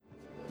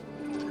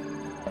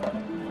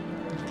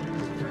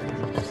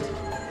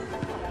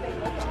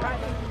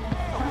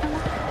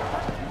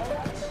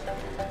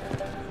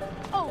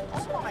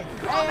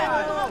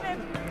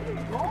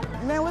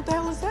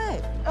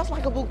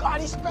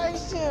Bugatti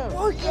spaceship.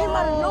 Oh, he came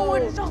out of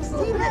nowhere. Did y'all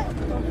see that?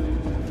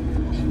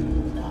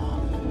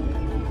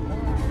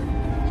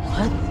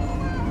 What?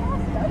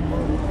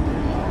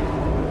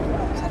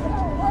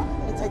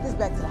 We can take this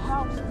back to the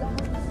house.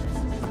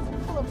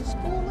 Pull up the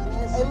school in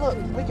this. Hey, look,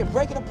 we can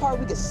break it apart.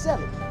 We can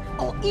sell it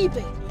on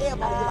eBay. Everybody get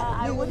like a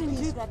I million wouldn't piece.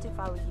 do that if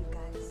I were you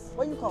guys.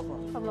 Where you come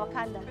from? From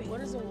Wakanda.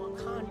 What is a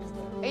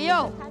Wakanda? Hey,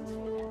 yo,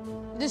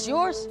 this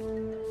yours?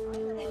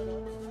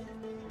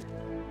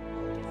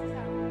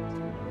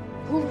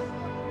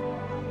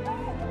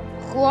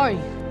 Who are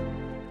you?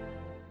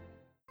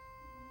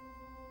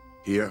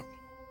 Here,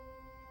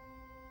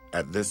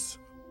 at this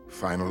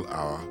final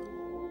hour,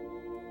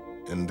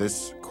 in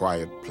this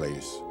quiet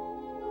place,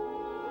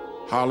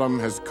 Harlem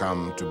has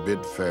come to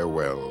bid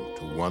farewell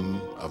to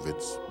one of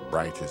its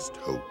brightest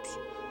hopes,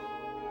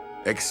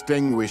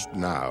 extinguished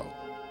now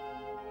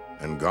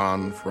and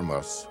gone from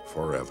us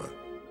forever.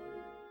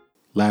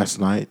 Last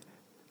night,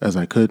 as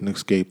I couldn't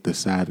escape the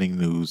saddening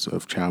news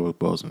of Chadwick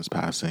Boseman's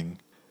passing,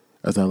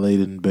 as I laid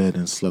in bed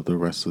and slept a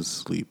restless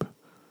sleep,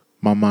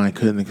 my mind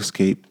couldn't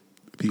escape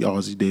the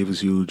Ossie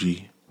Davis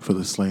eulogy for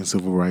the slain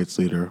civil rights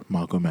leader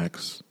Malcolm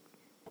X.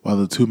 While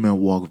the two men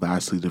walked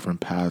vastly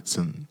different paths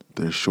in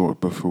their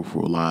short but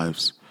fruitful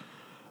lives,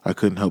 I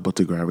couldn't help but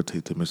to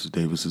gravitate to Mr.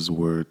 Davis's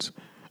words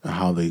and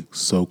how they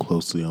so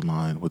closely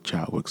align with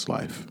Chadwick's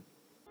life.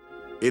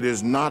 It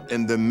is not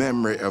in the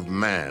memory of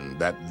man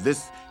that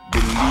this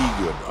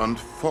beleaguered,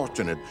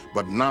 unfortunate,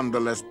 but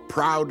nonetheless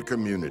proud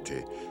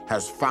community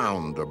has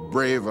found a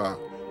braver,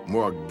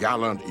 more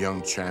gallant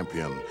young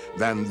champion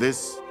than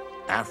this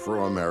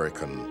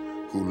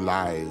Afro-American who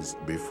lies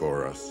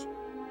before us,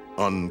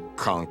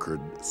 unconquered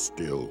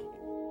still.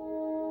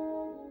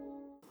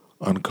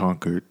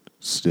 Unconquered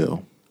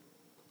still.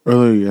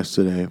 Earlier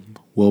yesterday,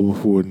 well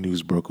before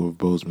news broke of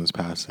Boseman's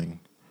passing,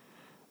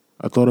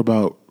 I thought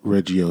about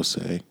Reggie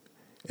Ossé,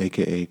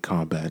 a.k.a.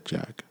 Combat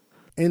Jack.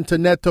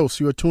 Internetos,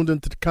 you are tuned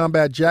into the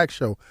Combat Jack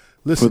Show.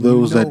 Listen, For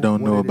those you know that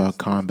don't know what it about is.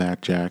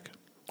 Combat Jack,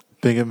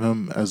 think of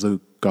him as a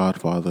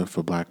godfather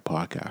for black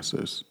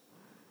podcasters.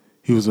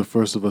 He was the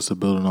first of us to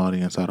build an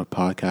audience out of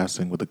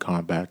podcasting with the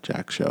Combat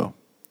Jack Show,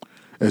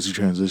 as he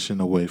transitioned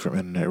away from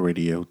internet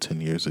radio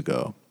 10 years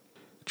ago.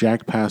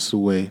 Jack passed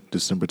away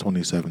December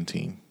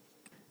 2017.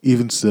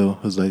 Even still,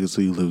 his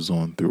legacy lives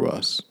on through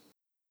us.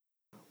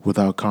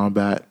 Without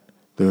Combat,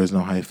 there is no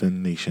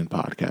Hyphen Nation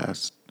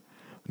podcast,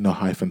 no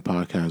Hyphen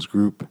podcast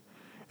group,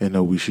 and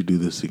no We Should Do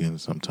This Again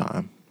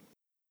sometime.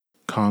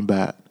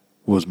 Combat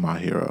was my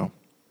hero.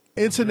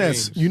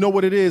 Internets, you know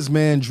what it is,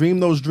 man. Dream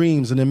those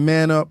dreams and then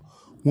man up,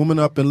 woman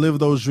up, and live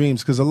those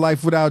dreams. Because a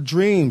life without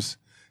dreams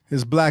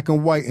is black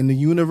and white, and the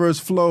universe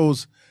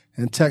flows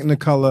in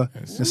Technicolor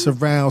and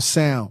surround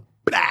sound.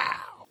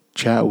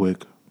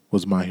 Chadwick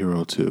was my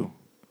hero too.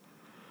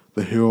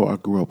 The hero I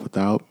grew up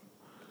without,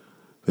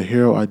 the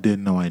hero I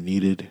didn't know I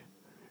needed,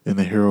 and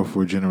the hero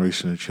for a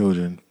generation of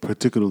children,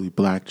 particularly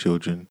black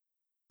children,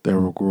 that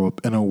will grow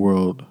up in a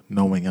world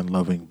knowing and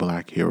loving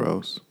black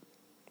heroes.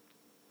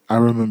 I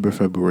remember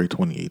February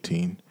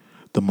 2018,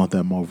 the month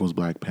that Marvel's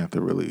Black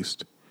Panther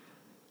released.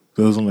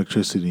 There was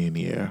electricity in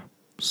the air,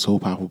 so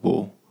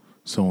palpable,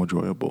 so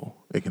enjoyable,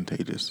 and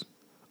contagious.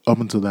 Up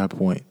until that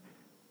point,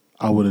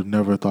 I would have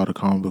never thought a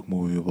comic book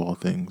movie of all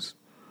things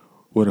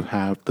would have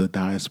had the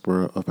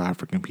diaspora of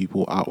African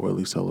people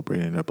outwardly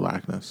celebrating their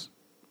blackness.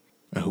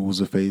 And who was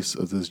the face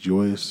of this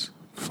joyous,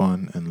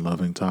 fun, and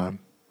loving time?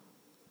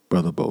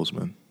 Brother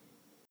Boseman.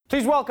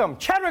 Please welcome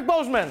Chadwick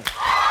Boseman.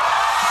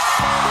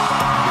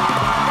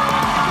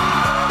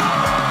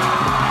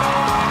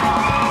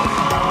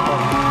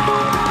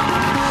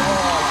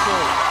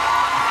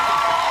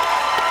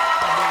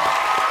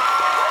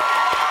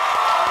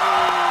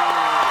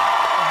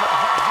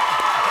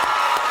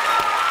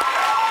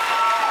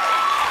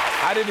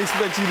 I didn't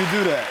expect you to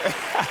do that.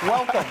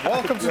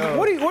 Welcome to the,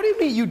 what do you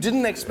mean you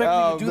didn't expect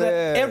me to do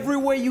that?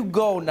 Everywhere you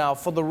go now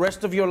for the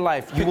rest of your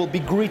life, you will be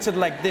greeted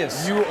like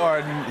this. You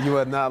are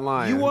not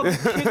lying. You are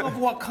the king of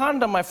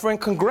Wakanda, my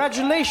friend.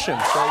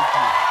 Congratulations. Thank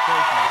you.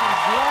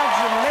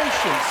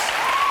 Congratulations.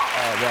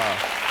 Wow.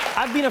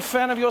 I've been a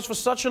fan of yours for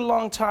such a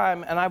long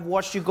time, and I've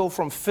watched you go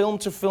from film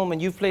to film,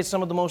 and you've played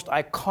some of the most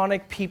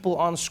iconic people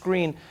on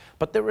screen.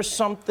 But there is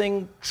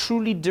something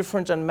truly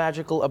different and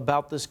magical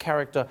about this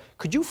character.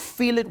 Could you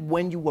feel it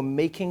when you were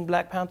making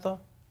Black Panther?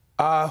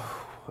 I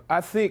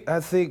think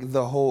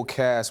the whole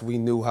cast, we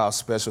knew how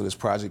special this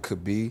project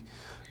could be.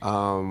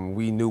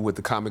 We knew what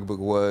the comic book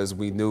was.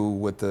 We knew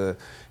what the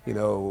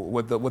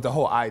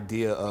whole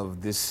idea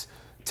of this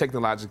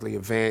technologically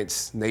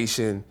advanced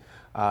nation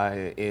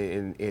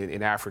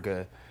in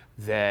Africa,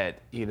 that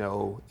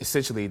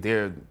essentially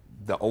they're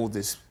the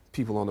oldest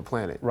people on the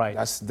planet. Right.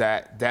 That's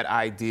that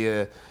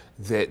idea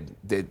that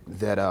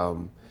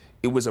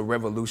it was a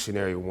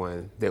revolutionary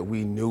one that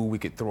we knew we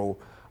could throw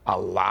a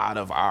lot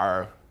of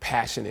our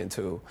passion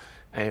into,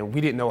 and we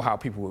didn't know how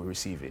people would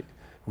receive it.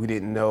 We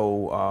didn't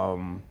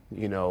know,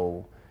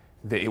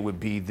 that it would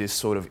be this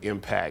sort of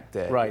impact.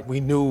 That right.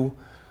 We knew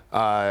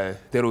that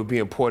it would be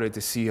important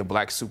to see a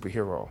black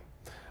superhero.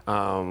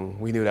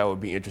 We knew that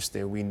would be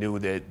interesting. We knew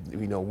that,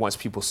 once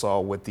people saw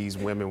what these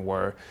women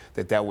were,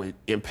 that would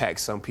impact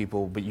some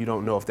people, but you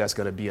don't know if that's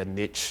gonna be a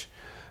niche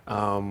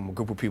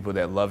group of people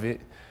that love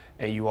it.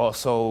 And you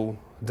also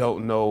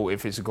don't know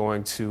if it's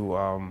going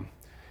to,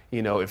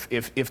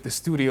 if the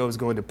studio is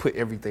going to put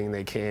everything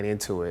they can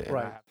into it.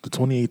 Right. The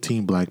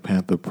 2018 Black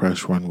Panther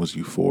press run was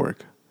euphoric.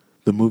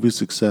 The movie's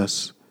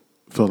success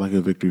felt like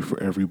a victory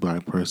for every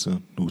black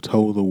person who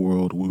told the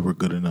world we were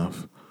good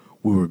enough,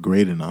 we were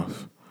great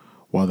enough,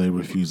 while they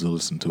refused to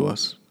listen to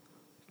us.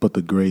 But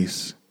the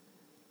grace,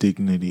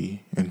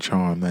 dignity, and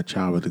charm that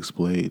Chadwick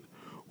displayed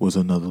was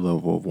another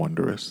level of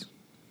wondrous.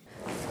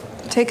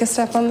 Take a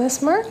step on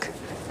this, Mark,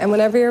 and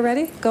whenever you're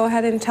ready, go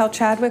ahead and tell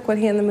Chadwick what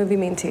he and the movie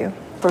mean to you.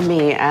 For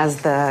me,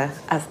 as the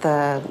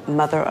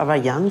mother of a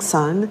young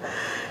son,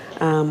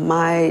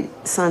 my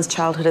son's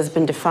childhood has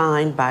been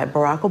defined by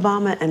Barack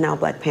Obama and now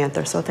Black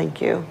Panther, so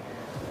thank you.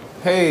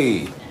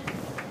 Hey,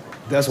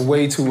 that's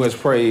way too much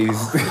praise.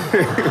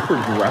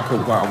 Barack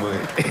Obama.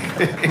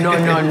 No.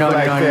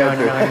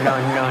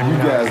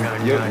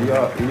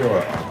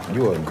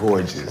 You're a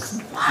gorgeous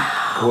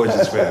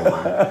family.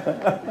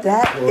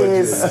 That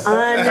is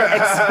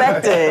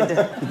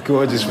unexpected.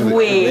 Gorgeous for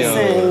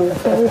the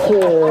Thank you.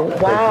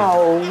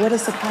 Wow, what a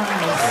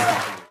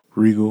surprise.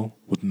 Regal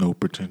with no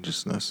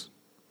pretentiousness.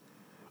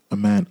 A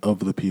man of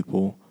the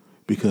people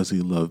because he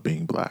loved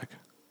being black.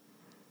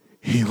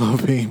 He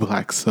loved being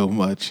black so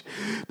much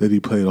that he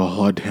played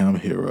all our damn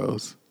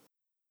heroes.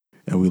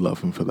 And we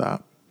love him for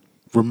that.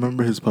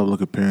 Remember his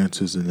public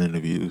appearances and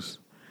interviews,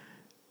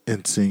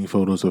 and seeing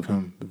photos of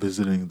him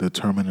visiting the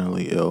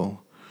terminally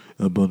ill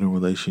and building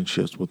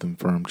relationships with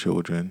infirm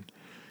children,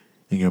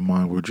 and your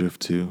mind will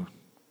drift to,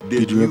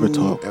 did you ever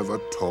talk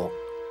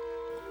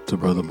to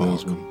Brother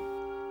Bozeman?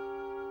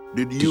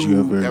 Did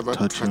you ever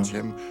touch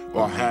him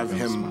or have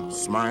him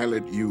smile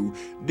at you?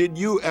 Did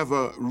you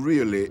ever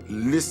really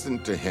listen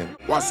to him?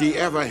 Was he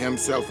ever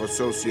himself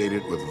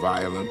associated with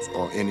violence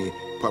or any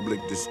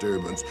public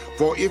disturbance?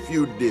 For if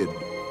you did,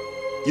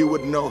 you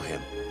would know him.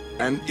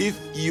 And if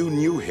you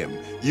knew him,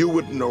 you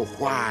would know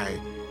why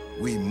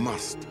we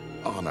must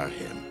honor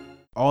him.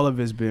 All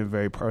of it's been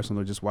very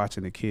personal, just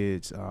watching the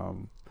kids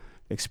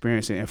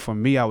experience it. And for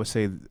me, I would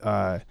say,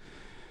 there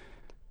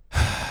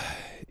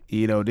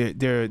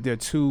are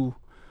two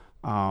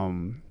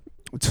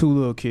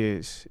little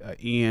kids,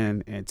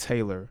 Ian and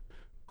Taylor,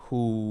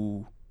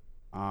 who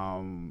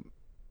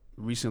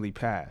recently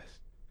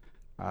passed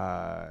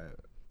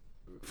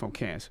from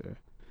cancer.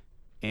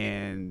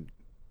 And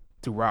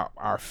throughout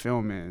our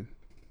filming,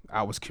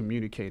 I was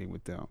communicating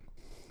with them,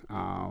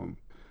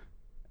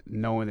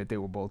 knowing that they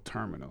were both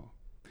terminal.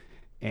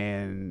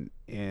 And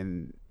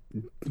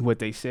what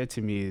they said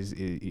to me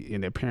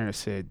and their parents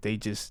said,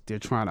 they're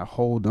trying to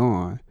hold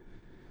on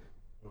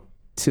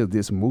till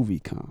this movie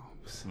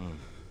comes.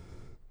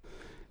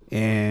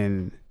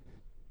 And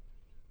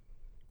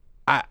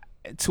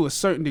to a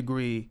certain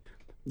degree,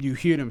 you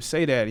hear them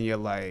say that and you're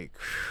like,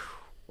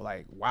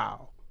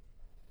 wow,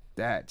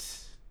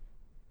 that's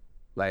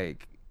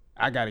like,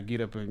 I gotta get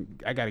up and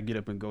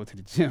go to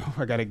the gym.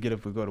 I gotta get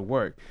up and go to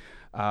work.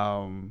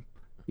 I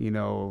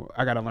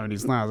gotta learn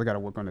these lines. I gotta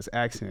work on this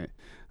accent.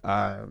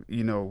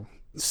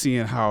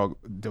 Seeing how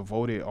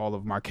devoted all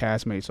of my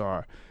castmates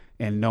are,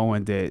 and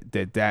knowing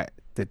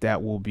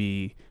that will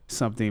be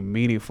something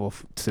meaningful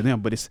to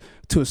them. But it's,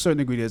 to a certain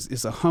degree,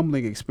 it's a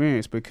humbling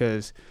experience,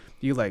 because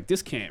you're like,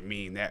 this can't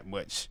mean that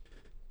much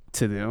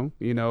to them,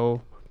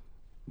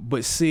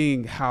 But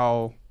seeing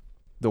how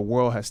the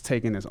world has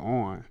taken us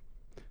on,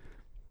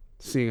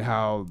 seeing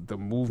how the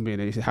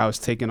movement, how it's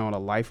taken on a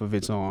life of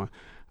its own,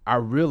 I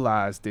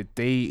realized that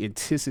they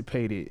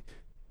anticipated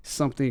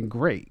something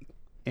great.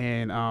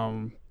 And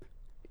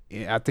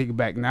I think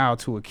back now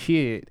to a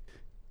kid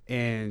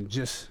and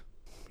just,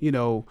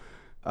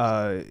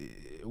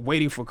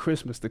 waiting for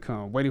Christmas to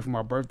come, waiting for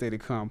my birthday to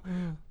come,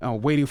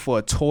 waiting for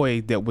a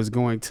toy that I was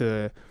going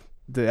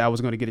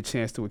to get a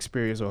chance to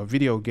experience, or a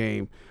video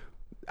game.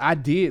 I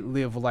did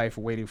live life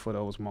waiting for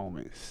those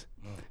moments.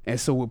 And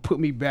so it put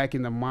me back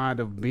in the mind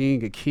of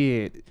being a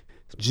kid,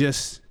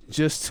 just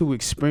to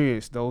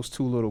experience those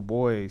two little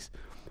boys'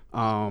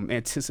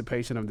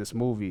 anticipation of this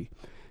movie.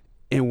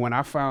 And when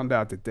I found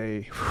out that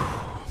they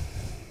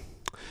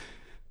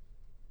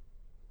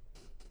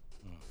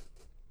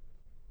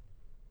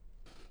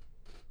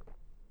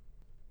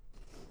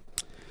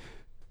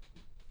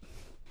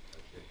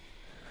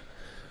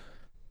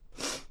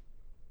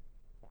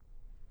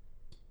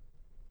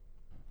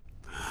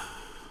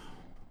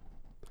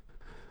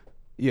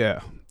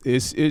yeah,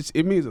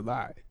 it means a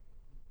lot.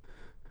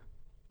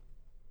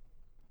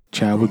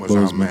 Chadwick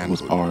Boseman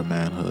was our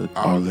manhood,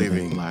 our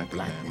living black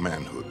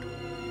manhood.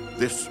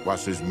 This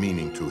was his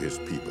meaning to his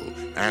people,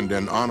 and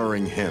in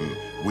honoring him,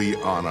 we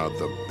honor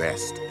the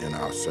best in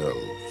ourselves.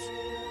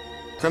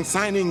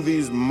 Consigning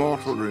these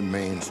mortal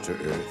remains to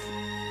earth,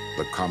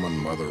 the common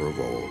mother of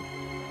all.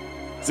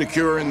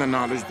 Secure in the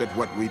knowledge that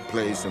what we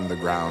place in the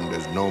ground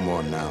is no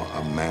more now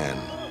a man,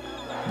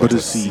 but a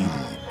seed,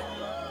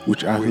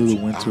 which after the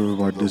winter of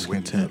our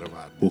discontent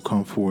will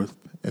come forth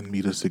and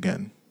meet us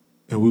again.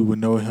 And we would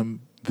know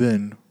him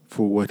then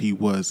for what he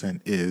was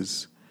and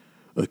is,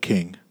 a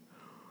king,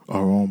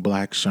 our own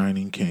black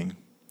shining king,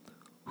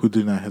 who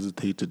did not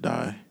hesitate to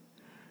die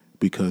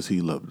because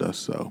he loved us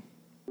so.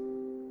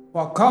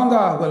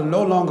 Wakanda will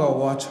no longer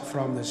watch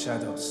from the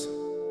shadows.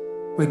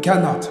 We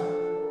cannot.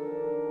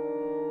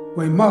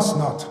 We must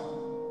not.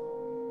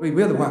 We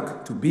will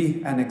work to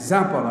be an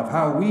example of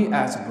how we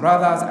as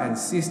brothers and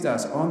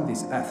sisters on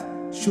this earth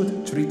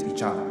should treat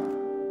each other.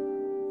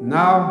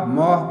 Now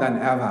more than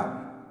ever,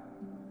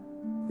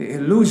 the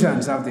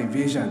illusions of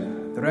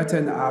division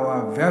threaten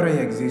our very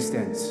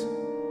existence.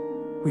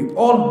 We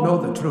all know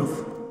the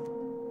truth.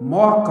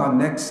 More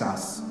connects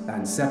us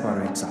than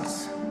separates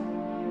us.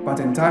 But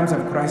in times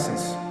of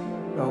crisis,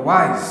 the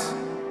wise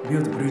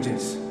build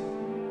bridges,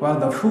 while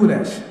the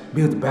foolish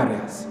build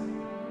barriers.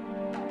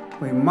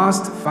 We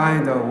must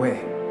find a way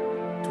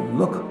to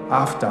look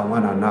after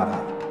one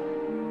another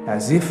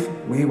as if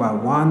we were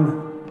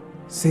one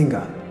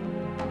single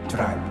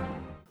tribe.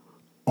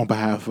 On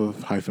behalf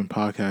of Hyphen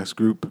Podcast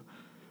Group,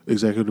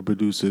 executive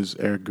producers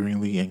Eric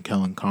Greenlee and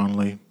Kellen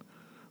Conley,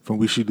 from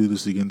We Should Do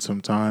This Again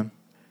Sometime,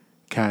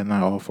 Kat and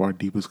I offer our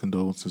deepest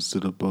condolences to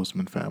the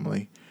Bozeman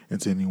family and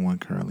to anyone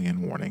currently in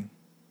mourning.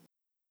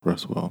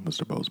 Rest well,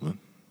 Mr. Bozeman.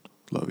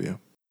 Love you.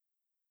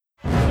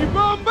 We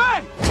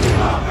Bombay! We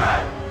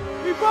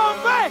Bombay! We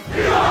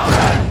Bombay!